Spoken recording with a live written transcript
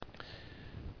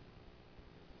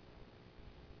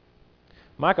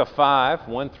Micah 5,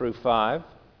 1 through 5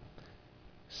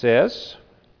 says,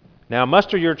 "Now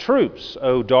muster your troops,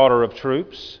 O daughter of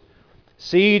troops.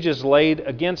 Siege is laid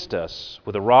against us.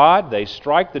 With a rod they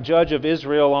strike the judge of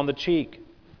Israel on the cheek.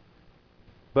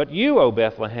 But you, O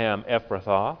Bethlehem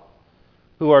Ephrathah,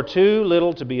 who are too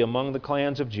little to be among the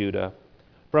clans of Judah,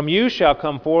 from you shall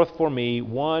come forth for me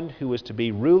one who is to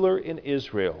be ruler in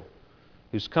Israel,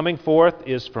 whose coming forth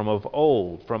is from of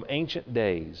old, from ancient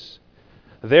days.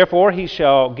 Therefore he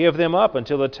shall give them up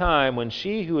until the time when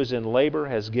she who is in labor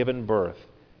has given birth.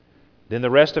 Then the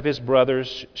rest of his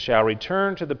brothers shall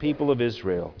return to the people of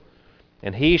Israel,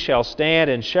 and he shall stand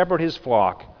and shepherd his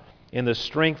flock in the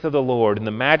strength of the Lord, in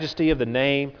the majesty of the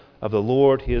name of the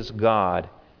Lord his God,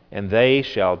 and they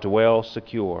shall dwell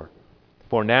secure.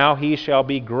 For now he shall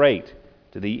be great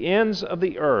to the ends of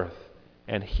the earth,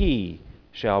 and he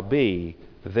shall be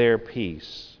their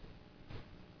peace."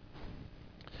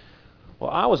 Well,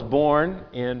 I was born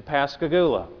in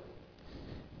Pascagoula.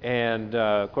 And,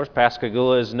 of course,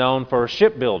 Pascagoula is known for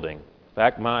shipbuilding. In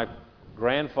fact, my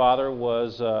grandfather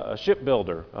was a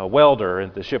shipbuilder, a welder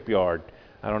at the shipyard.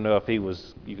 I don't know if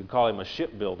you could call him a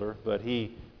shipbuilder, but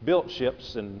he built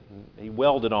ships and he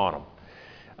welded on them.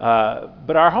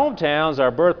 But our hometowns,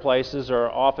 our birthplaces, are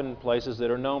often places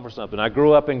that are known for something. I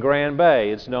grew up in Grand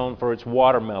Bay. It's known for its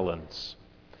watermelons.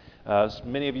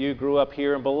 Many of you grew up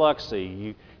here in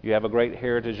Biloxi. You have a great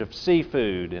heritage of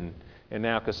seafood and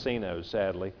now casinos,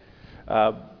 sadly.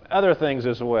 Other things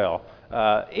as well.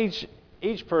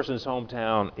 Each person's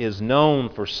hometown is known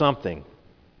for something.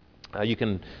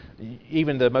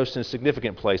 Even the most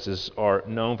insignificant places are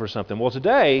known for something. Well,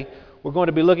 today we're going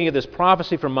to be looking at this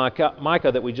prophecy from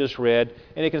Micah that we just read,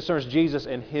 and it concerns Jesus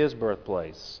and his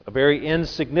birthplace, a very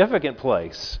insignificant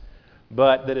place,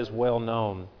 but that is well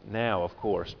known now, of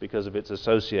course, because of its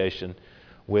association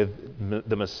with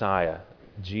the Messiah,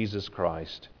 Jesus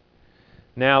Christ.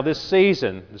 Now, this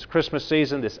season, this Christmas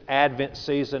season, this Advent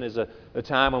season, is a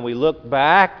time when we look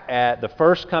back at the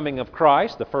first coming of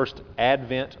Christ, the first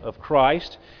advent of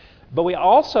Christ, but we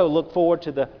also look forward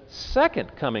to the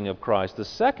second coming of Christ, the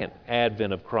second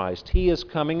advent of Christ. He is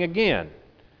coming again.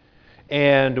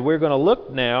 And we're going to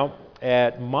look now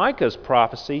at Micah's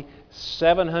prophecy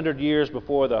 700 years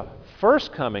before the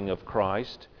first coming of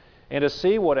Christ, and to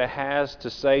see what it has to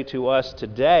say to us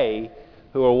today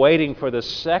who are waiting for the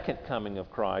second coming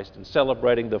of Christ and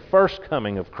celebrating the first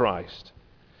coming of Christ.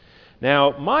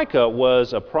 Now, Micah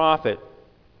was a prophet,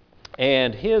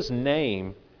 and his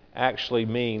name actually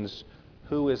means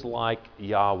 "who is like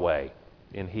Yahweh"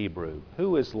 in Hebrew.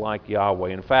 Who is like Yahweh?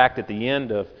 In fact, at the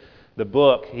end of the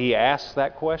book, he asks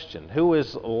that question. Who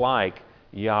is like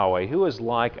Yahweh? Who is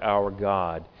like our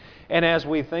God? And as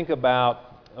we think about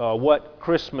what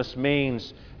Christmas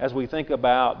means, as we think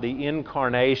about the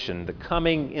incarnation, the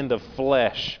coming in the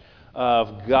flesh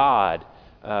of God,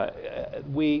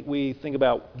 we think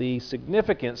about the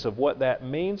significance of what that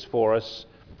means for us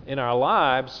in our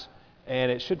lives,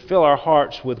 and it should fill our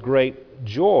hearts with great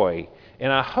joy.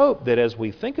 And I hope that as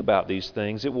we think about these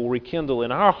things, it will rekindle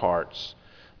in our hearts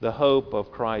the hope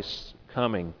of Christ's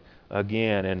coming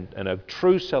again, and a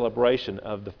true celebration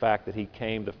of the fact that He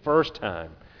came the first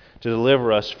time to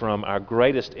deliver us from our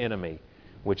greatest enemy,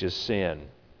 which is sin.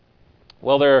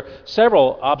 Well, there are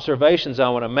several observations I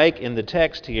want to make in the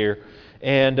text here,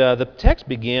 and the text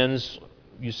begins,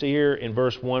 you see here in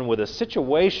verse 1, with a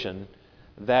situation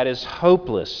that is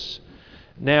hopeless.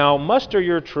 "Now muster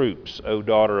your troops, O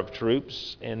daughter of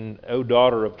troops," and "O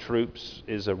daughter of troops"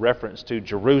 is a reference to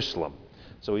Jerusalem.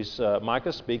 So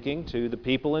Micah speaking to the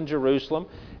people in Jerusalem.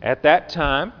 At that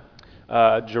time,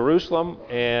 Jerusalem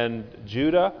and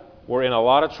Judah were in a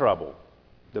lot of trouble.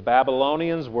 The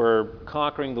Babylonians were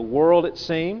conquering the world, it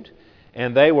seemed,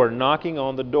 and they were knocking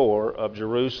on the door of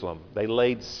Jerusalem. They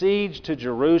laid siege to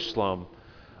Jerusalem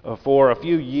for a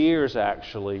few years,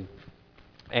 actually,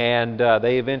 and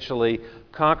they eventually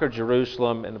conquered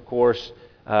Jerusalem and, of course,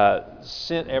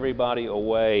 sent everybody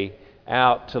away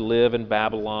out to live in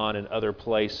Babylon and other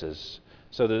places.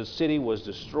 So the city was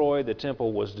destroyed, the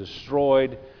temple was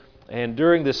destroyed, and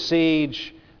during the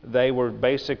siege, they were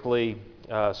basically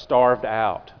starved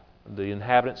out. The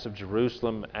inhabitants of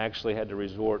Jerusalem actually had to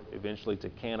resort eventually to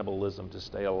cannibalism to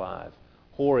stay alive.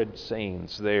 Horrid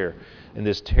scenes there in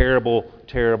this terrible,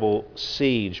 terrible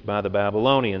siege by the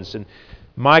Babylonians. And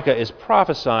Micah is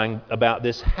prophesying about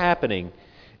this happening.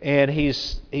 And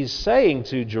he's saying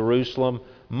to Jerusalem,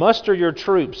 muster your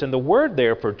troops. And the word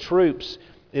there for troops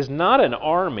is not an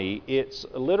army, it's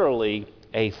literally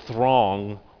a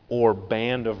throng or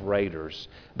band of raiders.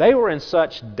 They were in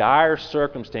such dire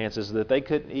circumstances that they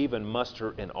couldn't even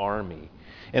muster an army.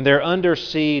 And they're under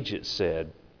siege, it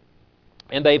said.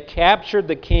 And they've captured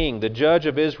the king, the judge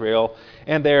of Israel,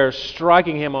 and they're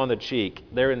striking him on the cheek.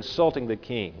 They're insulting the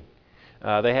king.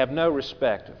 They have no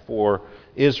respect for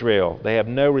Israel. They have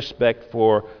no respect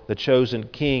for the chosen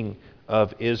king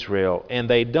of Israel. And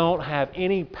they don't have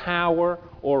any power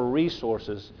or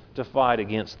resources to fight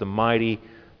against the mighty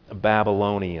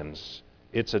Babylonians.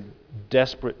 It's a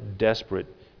desperate, desperate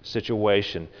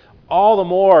situation. All the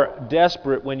more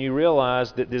desperate when you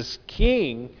realize that this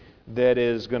king that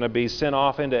is going to be sent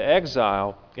off into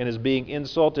exile and is being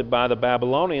insulted by the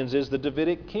Babylonians is the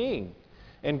Davidic king.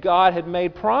 And God had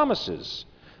made promises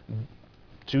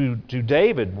to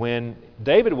David when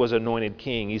David was anointed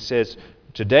king. He says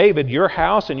to David, "Your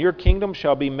house and your kingdom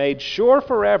shall be made sure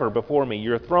forever before me.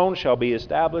 Your throne shall be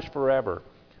established forever."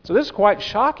 So this is quite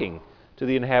shocking to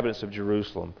the inhabitants of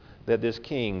Jerusalem, that this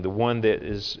king, the one that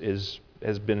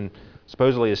has been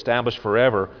supposedly established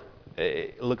forever,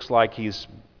 it looks like he's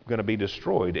going to be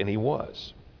destroyed, and he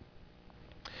was.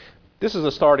 This is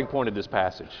the starting point of this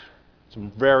passage. Some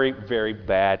very, very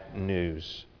bad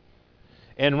news.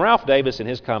 And Ralph Davis, in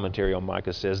his commentary on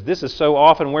Micah, says, "This is so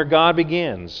often where God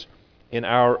begins, in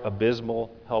our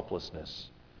abysmal helplessness."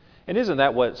 And isn't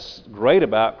that what's great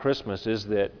about Christmas, is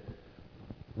that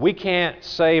we can't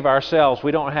save ourselves.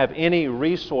 We don't have any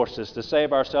resources to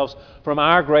save ourselves from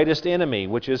our greatest enemy,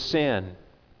 which is sin.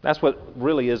 That's what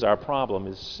really is our problem,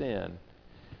 is sin.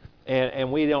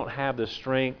 And we don't have the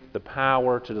strength, the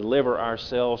power to deliver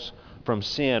ourselves from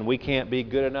sin. We can't be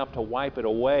good enough to wipe it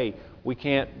away. We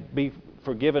can't be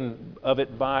forgiven of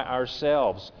it by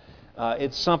ourselves.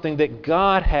 It's something that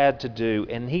God had to do,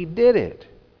 and He did it.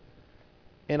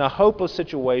 In a hopeless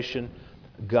situation,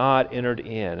 God entered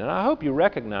in. And I hope you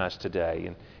recognize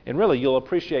today, and really you'll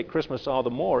appreciate Christmas all the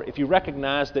more if you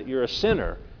recognize that you're a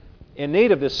sinner in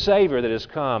need of this Savior that has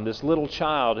come, this little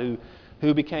child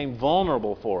who became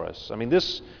vulnerable for us. I mean,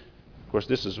 this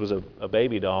was a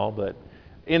baby doll, but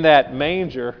in that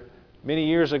manger many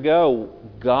years ago,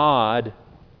 God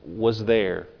was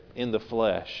there in the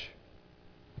flesh,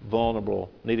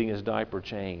 vulnerable, needing His diaper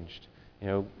changed,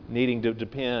 needing to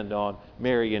depend on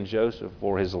Mary and Joseph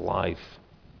for His life.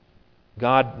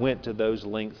 God went to those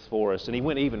lengths for us, and He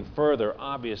went even further,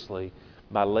 obviously,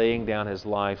 by laying down His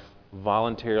life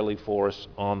voluntarily for us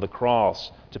on the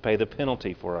cross to pay the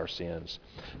penalty for our sins.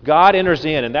 God enters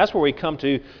in, and that's where we come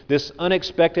to this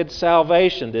unexpected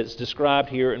salvation that's described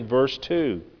here in verse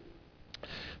 2.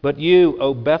 "But you,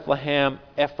 O Bethlehem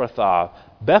Ephrathah."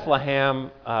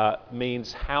 Bethlehem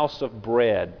means house of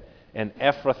bread, and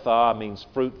Ephrathah means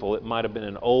fruitful. It might have been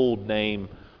an old name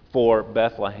for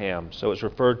Bethlehem, so it's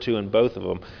referred to in both of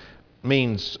them. It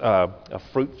means a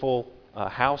fruitful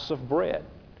house of bread.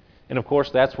 And of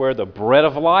course, that's where the bread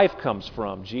of life comes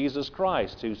from, Jesus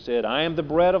Christ, who said, "I am the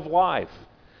bread of life.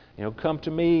 Come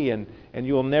to me and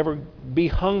you will never be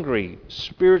hungry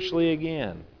spiritually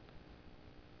again."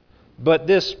 But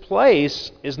this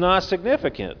place is not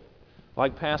significant.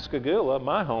 Like Pascagoula,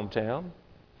 my hometown.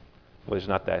 Well, it's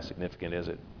not that significant, is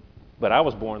it? But I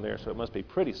was born there, so it must be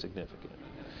pretty significant.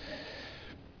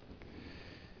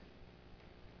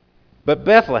 But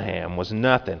Bethlehem was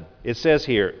nothing. It says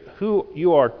here,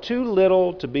 "You are too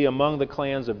little to be among the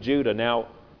clans of Judah." Now,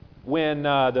 when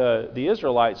the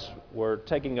Israelites were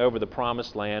taking over the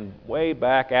Promised Land way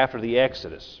back after the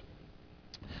Exodus,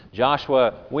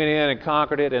 Joshua went in and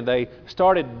conquered it, and they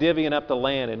started divvying up the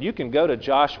land. And you can go to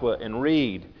Joshua and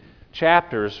read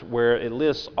chapters where it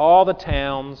lists all the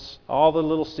towns, all the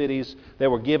little cities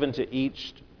that were given to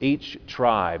each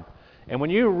tribe. And when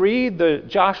you read the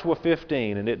Joshua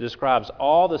 15, and it describes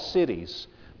all the cities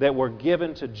that were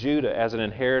given to Judah as an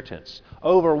inheritance,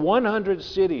 over 100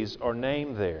 cities are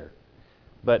named there,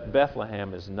 but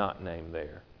Bethlehem is not named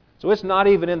there. So it's not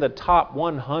even in the top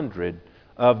 100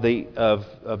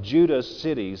 of Judah's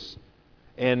cities,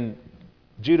 and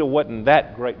Judah wasn't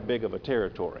that great big of a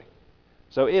territory.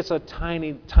 So it's a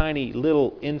tiny, tiny,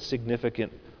 little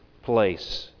insignificant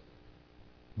place.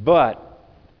 "But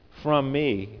from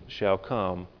me shall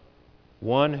come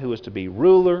one who is to be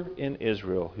ruler in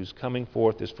Israel, whose coming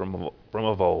forth is from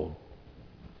of old."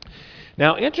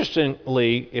 Now,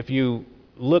 interestingly, if you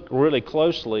look really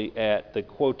closely at the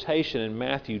quotation in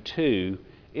Matthew 2,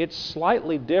 it's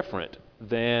slightly different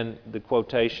than the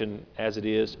quotation as it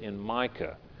is in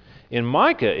Micah. In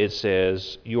Micah it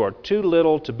says, "You are too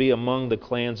little to be among the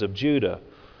clans of Judah."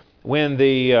 When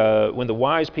the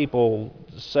wise people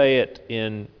say it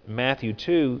in Matthew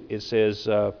 2, it says,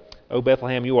 "O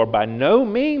Bethlehem, you are by no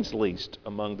means least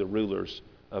among the rulers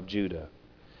of Judah."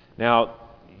 Now,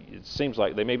 it seems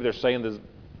like they're saying this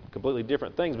completely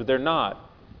different things, but they're not.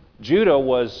 Judah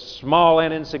was small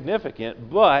and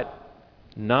insignificant, but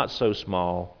not so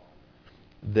small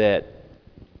that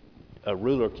a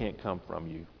ruler can't come from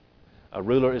you. A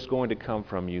ruler is going to come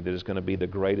from you that is going to be the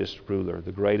greatest ruler,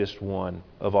 the greatest one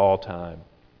of all time.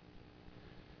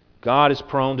 God is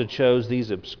prone to choose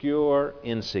these obscure,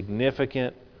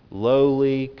 insignificant,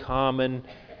 lowly, common,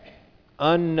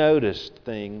 unnoticed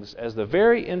things as the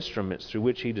very instruments through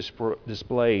which He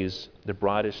displays the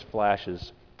brightest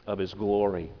flashes of His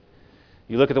glory.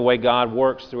 You look at the way God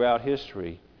works throughout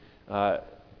history.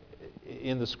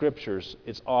 In the Scriptures,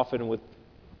 it's often with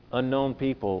unknown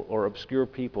people or obscure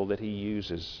people that He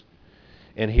uses.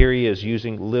 And here He is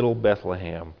using little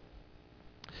Bethlehem.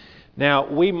 Now,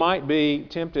 we might be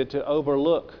tempted to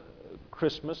overlook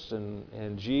Christmas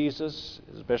and Jesus,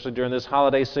 especially during this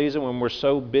holiday season when we're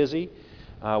so busy.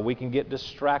 We can get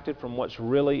distracted from what's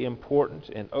really important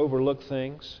and overlook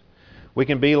things. We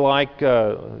can be like,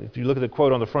 if you look at the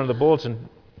quote on the front of the bulletin,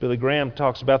 Billy Graham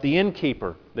talks about the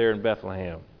innkeeper there in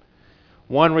Bethlehem.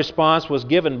 One response was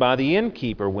given by the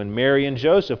innkeeper when Mary and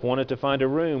Joseph wanted to find a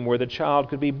room where the child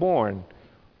could be born.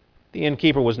 The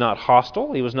innkeeper was not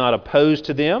hostile. He was not opposed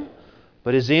to them.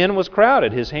 But his inn was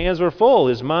crowded. His hands were full.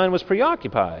 His mind was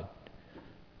preoccupied.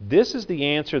 This is the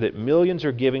answer that millions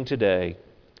are giving today.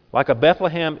 Like a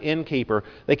Bethlehem innkeeper,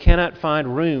 they cannot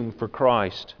find room for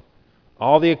Christ.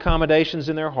 All the accommodations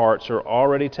in their hearts are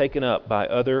already taken up by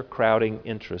other crowding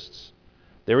interests.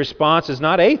 Their response is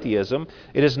not atheism.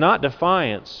 It is not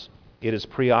defiance. It is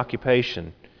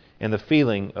preoccupation and the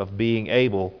feeling of being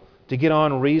able to get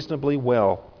on reasonably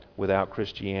well without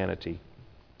Christianity.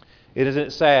 Isn't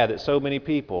it sad that so many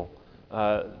people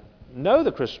know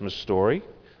the Christmas story,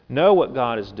 know what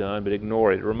God has done, but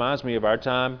ignore it? It reminds me of our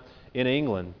time in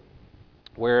England,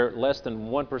 where less than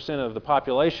 1% of the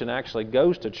population actually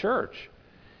goes to church.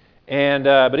 And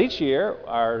but each year,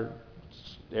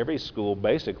 every school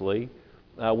basically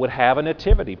would have a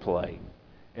nativity play,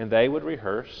 and they would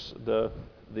rehearse the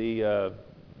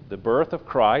birth of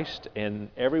Christ, and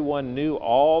everyone knew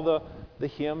all the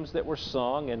hymns that were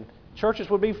sung, and churches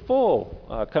would be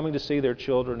full coming to see their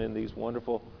children in these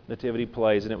wonderful nativity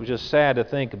plays. And it was just sad to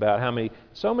think about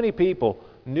so many people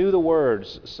knew the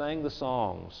words, sang the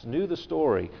songs, knew the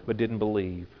story, but didn't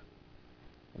believe.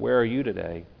 Where are you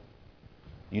today?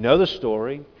 You know the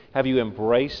story. Have you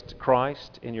embraced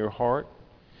Christ in your heart?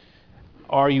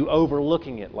 Are you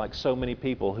overlooking it like so many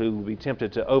people who would be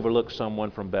tempted to overlook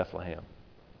someone from Bethlehem?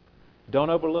 Don't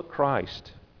overlook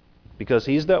Christ, because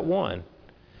He's that one.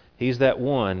 He's that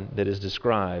one that is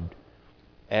described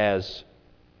as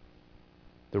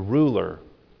the ruler,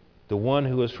 the one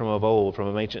who is from of old,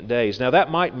 from ancient days. Now that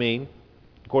might mean,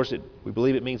 of course, we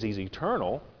believe it means He's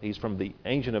eternal. He's from the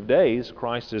Ancient of Days.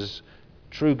 Christ is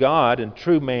true God and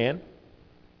true man.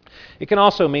 It can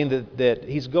also mean that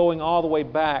He's going all the way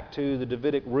back to the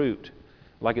Davidic root,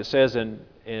 like it says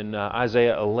in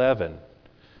Isaiah 11,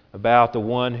 about the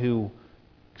one who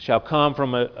shall come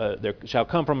from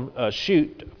a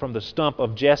shoot from the stump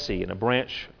of Jesse, and a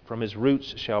branch from his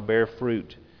roots shall bear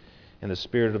fruit, and the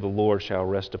Spirit of the Lord shall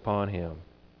rest upon him.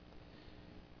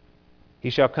 He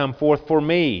shall come forth for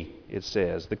me, it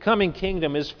says. The coming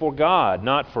kingdom is for God,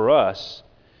 not for us.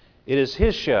 It is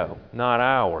His show, not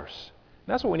ours.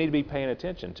 And that's what we need to be paying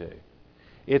attention to.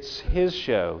 It's His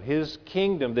show, His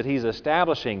kingdom that He's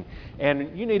establishing,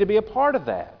 and you need to be a part of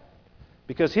that.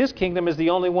 Because His kingdom is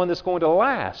the only one that's going to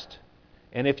last.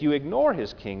 And if you ignore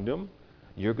His kingdom,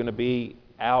 you're going to be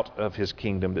out of His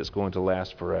kingdom that's going to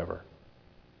last forever.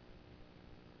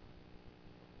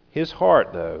 His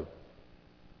heart, though,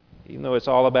 even though it's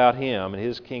all about Him and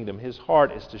His kingdom, His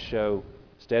heart is to show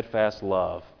steadfast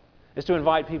love. It's to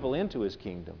invite people into His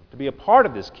kingdom, to be a part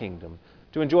of His kingdom,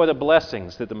 to enjoy the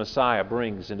blessings that the Messiah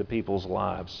brings into people's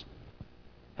lives.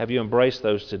 Have you embraced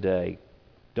those today?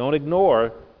 Don't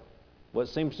ignore what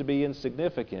seems to be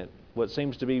insignificant, what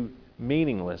seems to be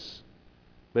meaningless,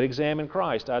 but examine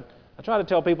Christ. I try to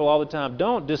tell people all the time,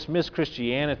 don't dismiss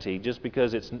Christianity just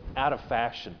because it's out of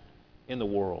fashion in the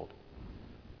world,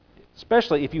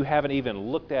 especially if you haven't even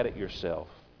looked at it yourself.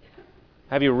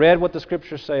 Have you read what the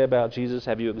Scriptures say about Jesus?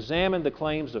 Have you examined the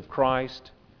claims of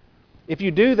Christ? If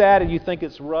you do that and you think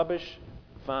it's rubbish,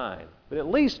 fine, but at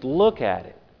least look at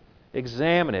it.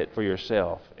 Examine it for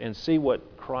yourself and see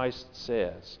what Christ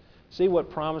says. See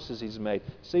what promises He's made.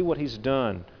 See what He's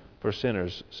done for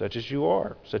sinners such as you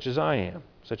are, such as I am,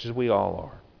 such as we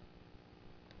all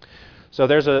are. So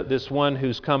there's this one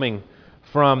who's coming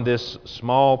from this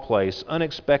small place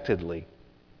unexpectedly.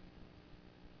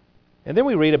 And then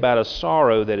we read about a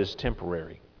sorrow that is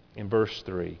temporary in verse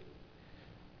 3.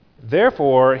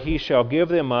 Therefore He shall give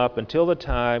them up until the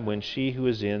time when she who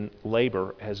is in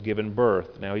labor has given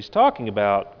birth. Now He's talking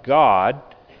about God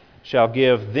shall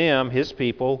give them, his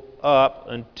people, up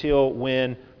until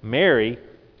when Mary,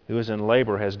 who is in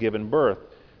labor, has given birth.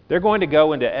 They're going to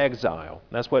go into exile.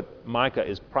 That's what Micah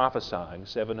is prophesying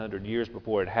 700 years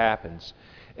before it happens.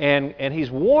 And he's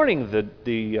warning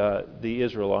the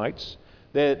Israelites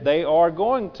that they are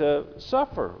going to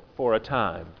suffer for a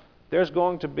time. There's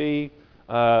going to be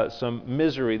some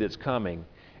misery that's coming.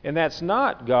 And that's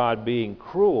not God being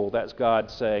cruel. That's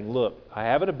God saying, look, I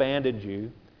haven't abandoned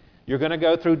you. You're going to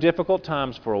go through difficult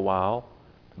times for a while,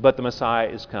 but the Messiah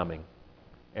is coming,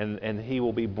 and He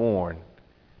will be born.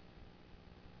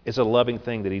 It's a loving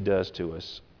thing that He does to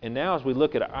us. And now as we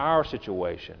look at our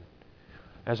situation,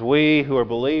 as we who are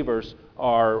believers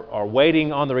are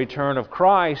waiting on the return of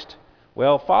Christ,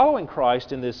 well, following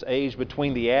Christ in this age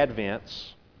between the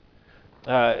Advents,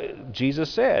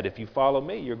 Jesus said, if you follow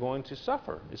me, you're going to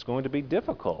suffer. It's going to be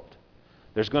difficult.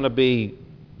 There's going to be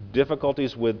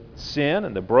difficulties with sin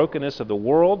and the brokenness of the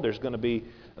world. There's going to be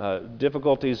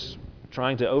difficulties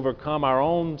trying to overcome our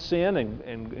own sin, and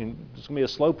it's going to be a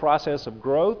slow process of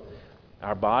growth.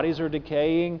 Our bodies are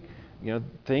decaying.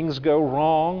 Things go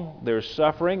wrong. There's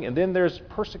suffering, and then there's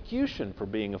persecution for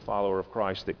being a follower of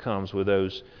Christ that comes with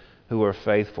those who are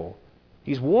faithful.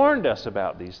 He's warned us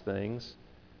about these things,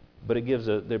 but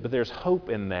there's hope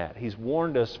in that. He's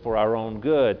warned us for our own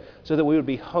good, so that we would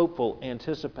be hopeful,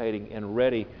 anticipating, and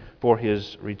ready for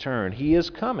His return. He is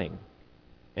coming,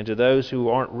 and to those who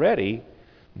aren't ready,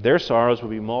 their sorrows will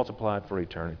be multiplied for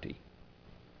eternity.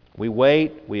 We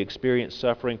wait, we experience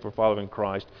suffering for following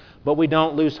Christ, but we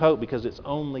don't lose hope because it's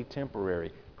only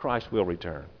temporary. Christ will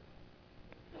return.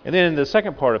 And then in the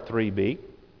second part of 3b,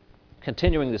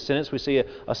 continuing the sentence, we see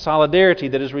a solidarity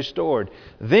that is restored.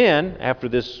 Then, after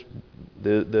this,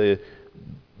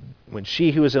 when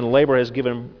she who is in labor has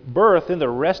given birth, then the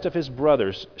rest of his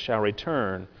brothers shall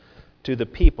return to the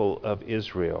people of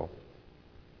Israel.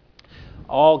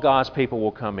 All God's people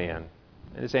will come in.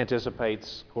 And this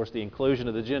anticipates, of course, the inclusion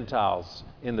of the Gentiles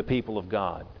in the people of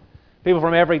God. People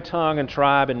from every tongue and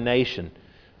tribe and nation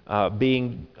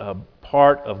being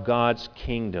part of God's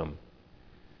kingdom.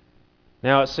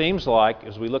 Now, it seems like,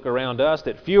 as we look around us,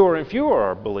 that fewer and fewer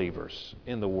are believers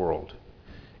in the world.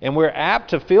 And we're apt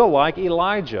to feel like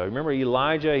Elijah. Remember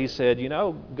Elijah, he said,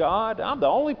 God, I'm the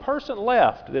only person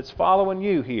left that's following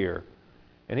you here.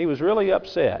 And he was really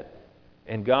upset.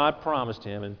 And God promised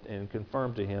him and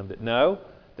confirmed to him that no,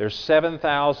 there's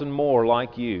 7,000 more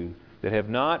like you that have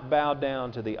not bowed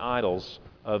down to the idols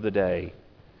of the day.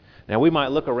 Now, we might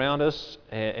look around us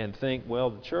and think,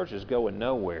 well, the church is going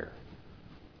nowhere.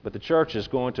 But the church is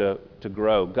going to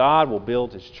grow. God will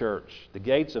build His church. The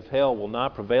gates of hell will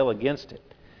not prevail against it.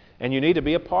 And you need to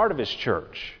be a part of His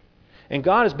church. And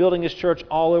God is building His church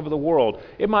all over the world.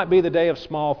 It might be the day of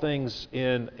small things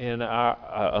in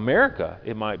our America.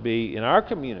 It might be in our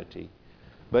community.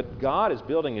 But God is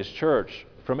building His church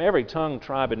from every tongue,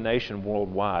 tribe, and nation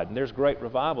worldwide. And there's great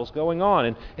revivals going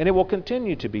on. And it will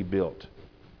continue to be built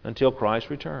until Christ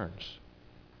returns.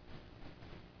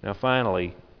 Now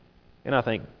finally, and I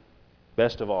think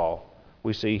best of all,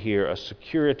 we see here a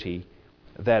security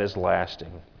that is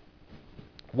lasting.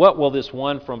 What will this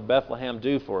one from Bethlehem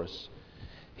do for us?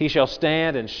 He shall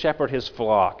stand and shepherd his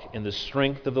flock in the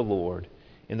strength of the Lord,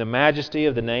 in the majesty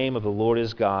of the name of the Lord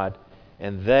his God,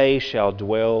 and they shall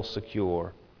dwell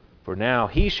secure. For now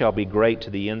he shall be great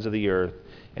to the ends of the earth,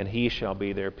 and he shall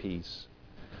be their peace.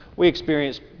 We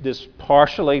experience this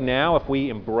partially now if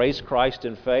we embrace Christ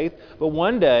in faith, but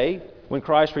one day, when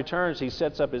Christ returns, He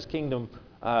sets up His kingdom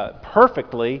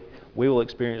perfectly. We will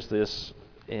experience this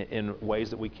in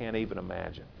ways that we can't even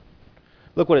imagine.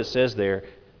 Look what it says there.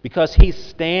 Because He's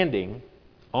standing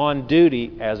on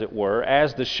duty, as it were,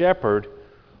 as the shepherd,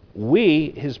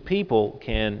 we, His people,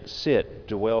 can sit,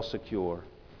 dwell secure.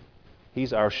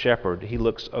 He's our shepherd. He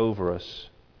looks over us.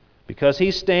 Because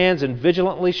He stands and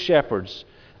vigilantly shepherds,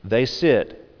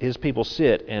 His people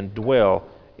sit and dwell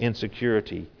in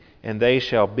security. And He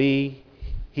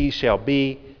shall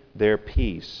be their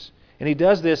peace. And He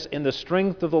does this in the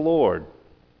strength of the Lord.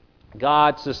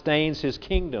 God sustains His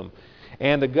kingdom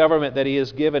and the government that He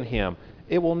has given Him.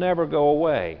 It will never go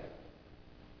away.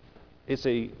 It's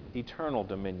an eternal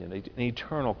dominion, an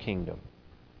eternal kingdom.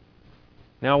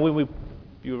 Now, when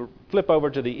you flip over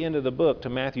to the end of the book, to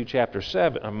Micah chapter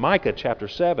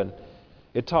 7,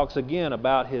 it talks again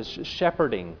about His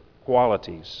shepherding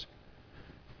qualities.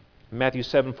 Matthew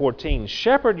 7:14,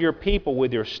 shepherd your people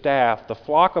with your staff, the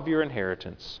flock of your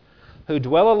inheritance, who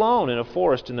dwell alone in a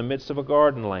forest in the midst of a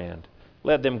garden land.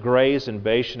 Let them graze in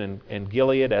Bashan and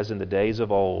Gilead as in the days of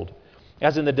old.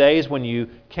 As in the days when you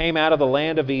came out of the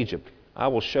land of Egypt, I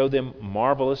will show them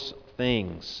marvelous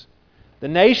things. The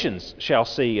nations shall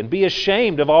see and be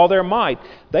ashamed of all their might.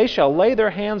 They shall lay their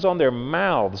hands on their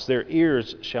mouths, their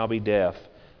ears shall be deaf.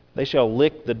 They shall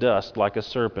lick the dust like a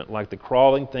serpent, like the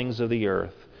crawling things of the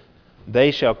earth.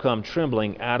 They shall come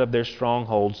trembling out of their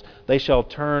strongholds. They shall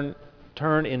turn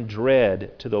in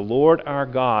dread to the Lord our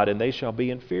God, and they shall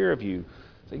be in fear of you.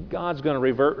 See, God's going to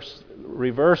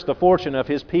reverse the fortune of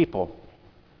His people.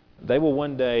 They will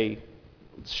one day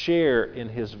share in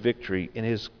His victory, in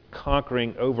His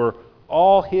conquering over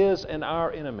all His and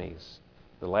our enemies.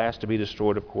 The last to be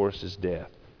destroyed, of course, is death.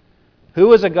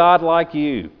 Who is a God like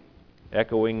you?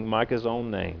 Echoing Micah's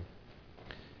own name.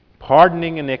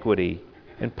 Pardoning iniquity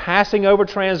and passing over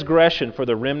transgression for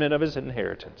the remnant of His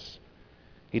inheritance.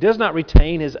 He does not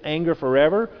retain His anger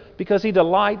forever because He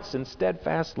delights in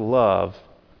steadfast love.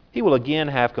 He will again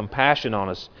have compassion on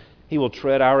us. He will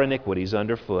tread our iniquities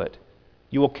underfoot.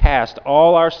 You will cast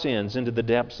all our sins into the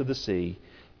depths of the sea.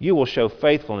 You will show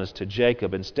faithfulness to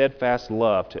Jacob and steadfast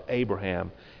love to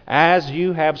Abraham, as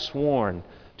you have sworn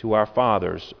to our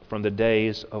fathers from the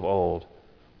days of old.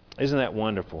 Isn't that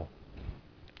wonderful?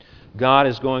 God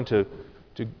is going to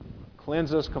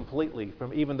cleanse us completely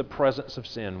from even the presence of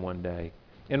sin one day.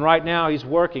 And right now He's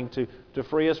working to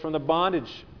free us from the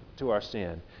bondage to our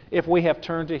sin. If we have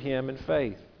turned to Him in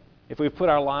faith, if we've put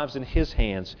our lives in His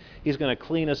hands, He's going to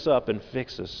clean us up and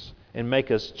fix us and make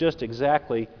us just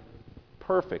exactly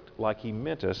perfect like He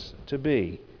meant us to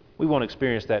be. We won't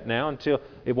experience that now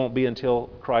it won't be until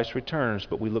Christ returns,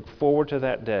 but we look forward to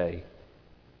that day.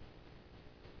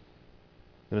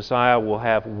 The Messiah will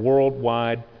have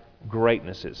worldwide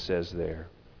greatness, it says there.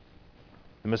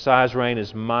 The Messiah's reign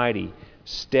is mighty,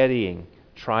 steadying,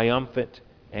 triumphant,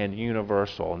 and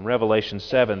universal. And Revelation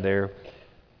 7 there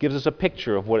gives us a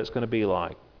picture of what it's going to be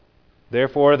like.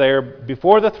 Therefore they are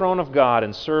before the throne of God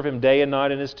and serve Him day and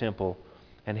night in His temple,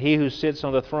 and He who sits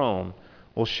on the throne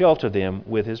will shelter them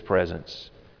with His presence.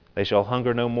 They shall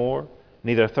hunger no more,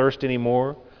 neither thirst any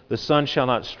more. The sun shall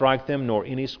not strike them, nor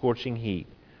any scorching heat.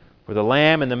 For the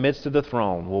Lamb in the midst of the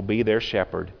throne will be their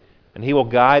shepherd, and He will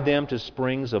guide them to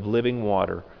springs of living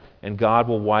water, and God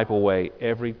will wipe away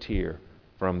every tear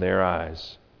from their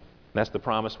eyes. That's the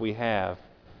promise we have.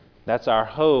 That's our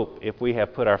hope if we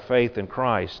have put our faith in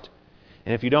Christ.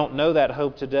 And if you don't know that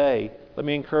hope today, let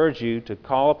me encourage you to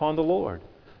call upon the Lord.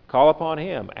 Call upon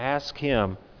Him. Ask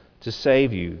Him to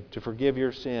save you, to forgive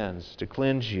your sins, to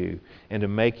cleanse you, and to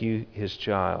make you His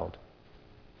child.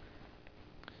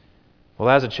 Well,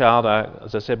 as a child,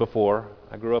 as I said before,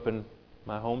 I grew up in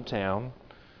my hometown.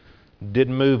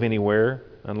 Didn't move anywhere,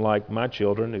 unlike my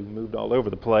children who moved all over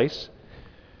the place.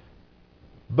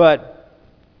 But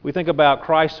we think about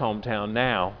Christ's hometown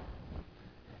now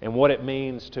and what it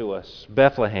means to us.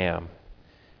 Bethlehem.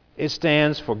 It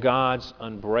stands for God's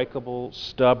unbreakable,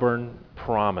 stubborn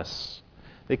promise.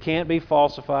 It can't be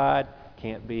falsified,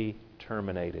 can't be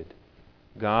terminated.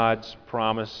 God's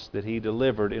promise that He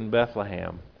delivered in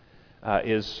Bethlehem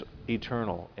is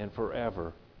eternal and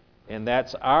forever. And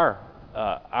that's our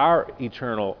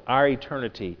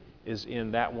eternity is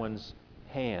in that one's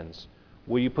hands.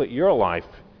 Will you put your life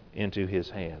into His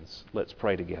hands? Let's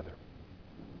pray together.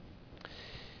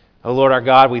 Oh Lord our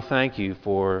God, we thank You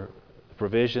for the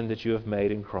provision that You have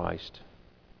made in Christ.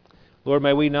 Lord,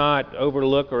 may we not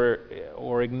overlook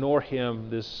or ignore Him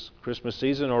this Christmas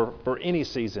season, or for any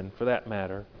season for that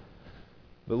matter.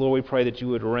 But Lord, we pray that You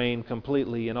would reign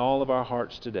completely in all of our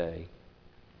hearts today.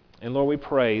 And Lord, we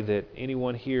pray that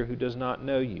anyone here who does not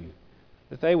know You,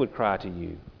 that they would cry to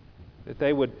You, that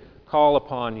they would call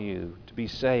upon You to be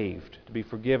saved, to be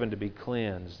forgiven, to be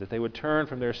cleansed, that they would turn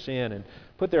from their sin and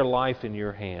put their life in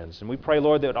Your hands. And we pray,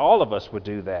 Lord, that all of us would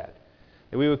do that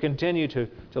we would continue to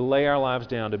lay our lives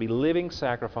down, to be living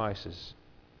sacrifices,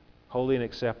 holy and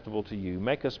acceptable to You.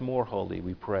 Make us more holy,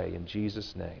 we pray, in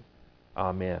Jesus' name.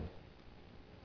 Amen.